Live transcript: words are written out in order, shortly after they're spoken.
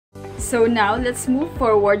So now let's move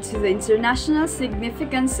forward to the international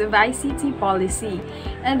significance of ICT policy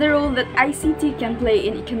and the role that ICT can play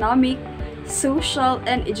in economic, social,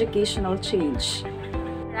 and educational change.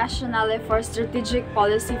 Rationale for strategic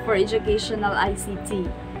policy for educational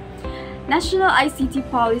ICT. National ICT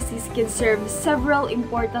policies can serve several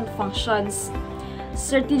important functions.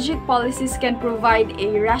 Strategic policies can provide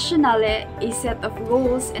a rationale, a set of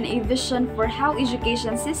goals, and a vision for how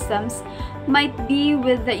education systems might be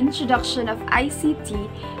with the introduction of ICT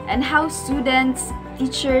and how students,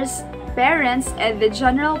 teachers, parents, and the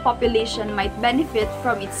general population might benefit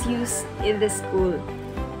from its use in the school.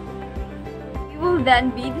 We will then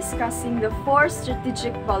be discussing the 4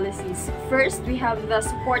 strategic policies. First, we have the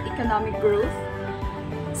support economic growth.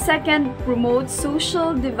 Second, promote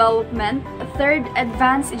social development. Third,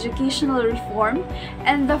 advance educational reform.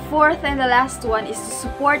 And the 4th and the last one is to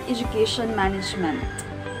support education management.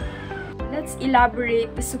 Let's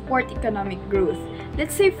elaborate the support economic growth.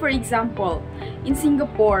 Let's say, for example, in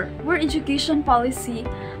Singapore, where education policy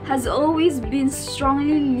has always been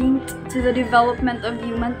strongly linked to the development of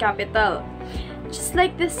human capital. Just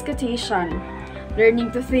like this quotation,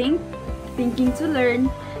 learning to think, thinking to learn,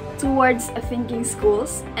 towards a thinking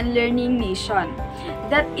schools and learning nation.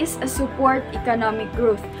 That is a support economic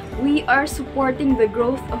growth. We are supporting the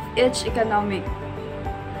growth of each economic.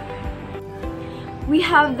 We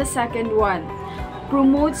have the second one,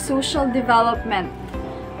 promote social development.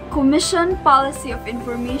 Commission policy of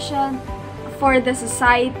information for the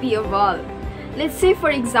society of all. Let's say,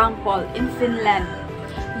 for example, in Finland,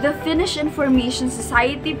 the Finnish Information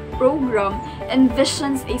Society program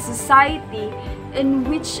envisions a society in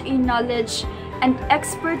which a knowledge and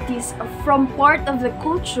expertise from part of the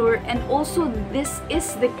culture, and also this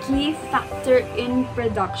is the key factor in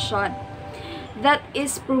production. That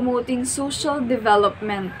is promoting social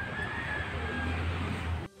development.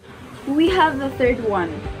 We have the third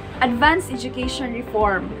one, advanced education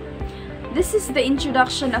reform. This is the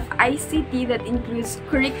introduction of ICT that includes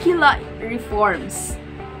curricula reforms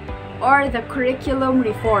or the curriculum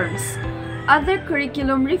reforms. Other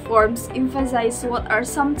curriculum reforms emphasize what are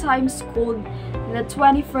sometimes called the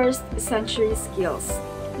 21st century skills.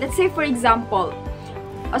 Let's say, for example,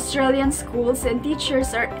 Australian schools and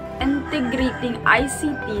teachers are integrating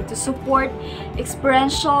ICT to support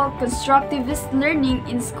experiential constructivist learning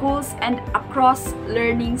in schools and across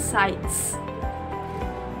learning sites.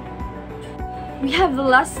 We have the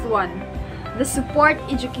last one, the support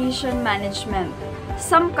education management.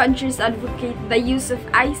 Some countries advocate the use of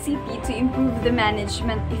ICT to improve the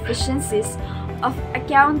management efficiencies of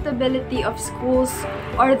accountability of schools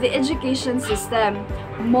or the education system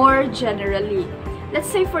more generally. Let's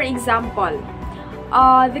say, for example,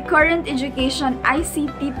 the current education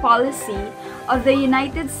ICT policy of the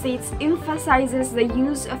United States emphasizes the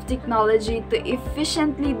use of technology to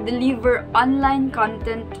efficiently deliver online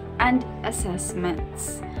content and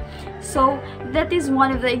assessments. So that is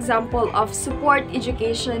one of the examples of support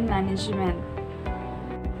education management.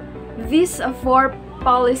 These 4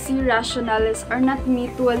 policy rationales are not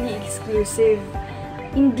mutually exclusive.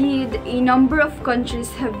 Indeed, a number of countries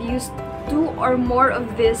have used 2 or more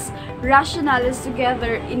of these rationales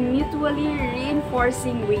together in mutually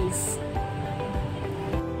reinforcing ways.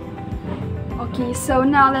 Okay, so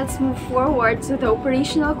now let's move forward to the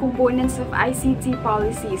operational components of ICT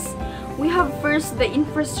policies. We have first the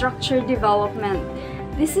infrastructure development.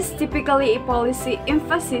 This is typically a policy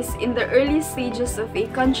emphasis in the early stages of a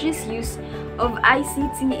country's use of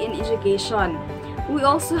ICT in education. We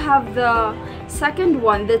also have the second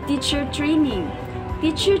one, the teacher training.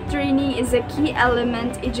 Teacher training is a key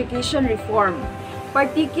element in education reform,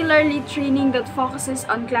 particularly training that focuses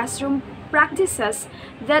on classroom practices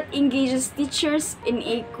that engages teachers in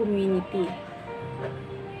a community.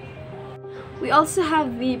 We also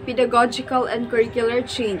have the pedagogical and curricular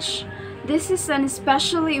change. This is an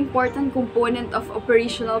especially important component of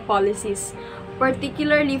operational policies,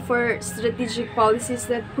 particularly for strategic policies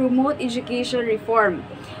that promote education reform,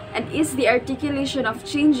 and is the articulation of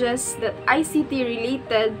changes that ICT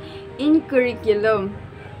related in curriculum,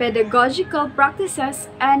 pedagogical practices,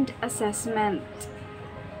 and assessment.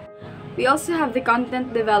 We also have the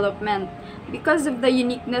content development. Because of the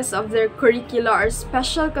uniqueness of their curricula or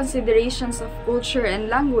special considerations of culture and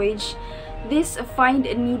language, these find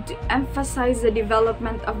a need to emphasize the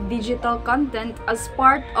development of digital content as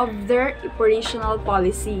part of their operational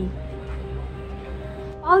policy.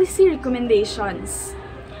 Policy recommendations.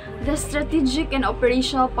 The strategic and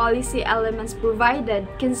operational policy elements provided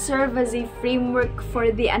can serve as a framework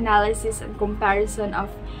for the analysis and comparison of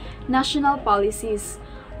national policies.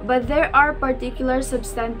 but there are particular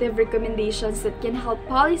substantive recommendations that can help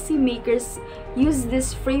policymakers use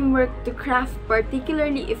this framework to craft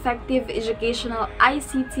particularly effective educational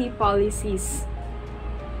ICT policies.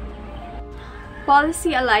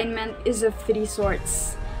 Policy alignment is of three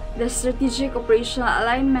sorts: the strategic operational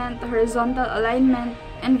alignment, horizontal alignment,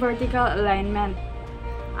 and vertical alignment.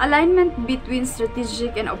 Alignment between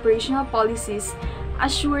strategic and operational policies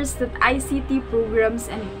assures that ICT programs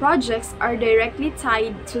and projects are directly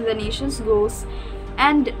tied to the nation's goals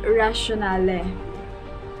and rationale.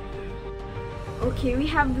 Okay, we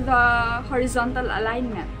have the horizontal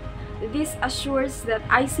alignment. This assures that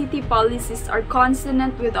ICT policies are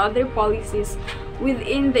consonant with other policies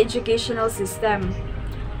within the educational system.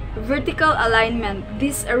 Vertical alignment.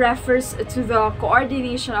 This refers to the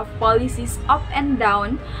coordination of policies up and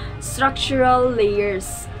down structural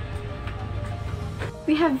layers.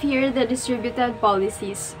 We have here the distributed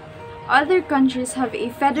policies. Other countries have a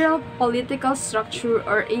federal political structure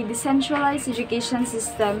or a decentralized education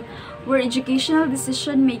system where educational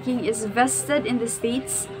decision-making is vested in the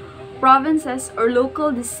states, provinces, or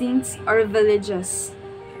local precincts or villages.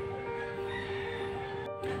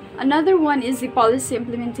 Another one is the policy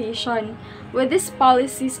implementation, where these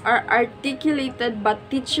policies are articulated but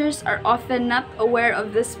teachers are often not aware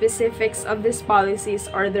of the specifics of these policies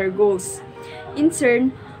or their goals. In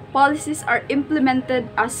turn, policies are implemented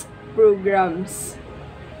as programs.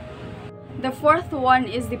 The fourth one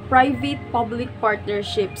is the private-public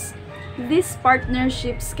partnerships. These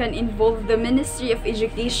partnerships can involve the Ministry of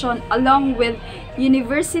Education along with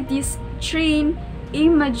universities train a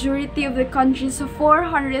majority of the country's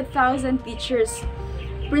 400,000 teachers,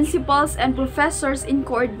 principals, and professors in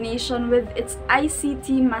coordination with its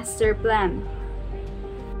ICT master plan.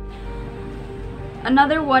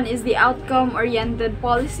 Another one is the outcome-oriented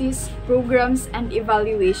policies, programs, and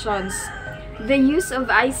evaluations. The use of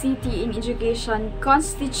ICT in education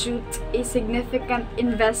constitutes a significant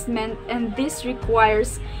investment, and this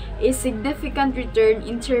requires a significant return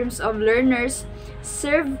in terms of learners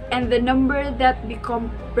served and the number that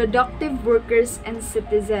become productive workers and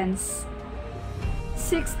citizens.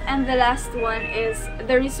 Sixth and the last one is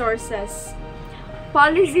the resources.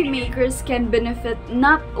 Policymakers can benefit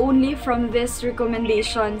not only from these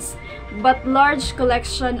recommendations, but large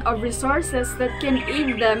collection of resources that can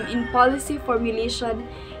aid them in policy formulation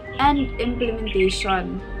and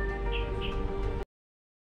implementation.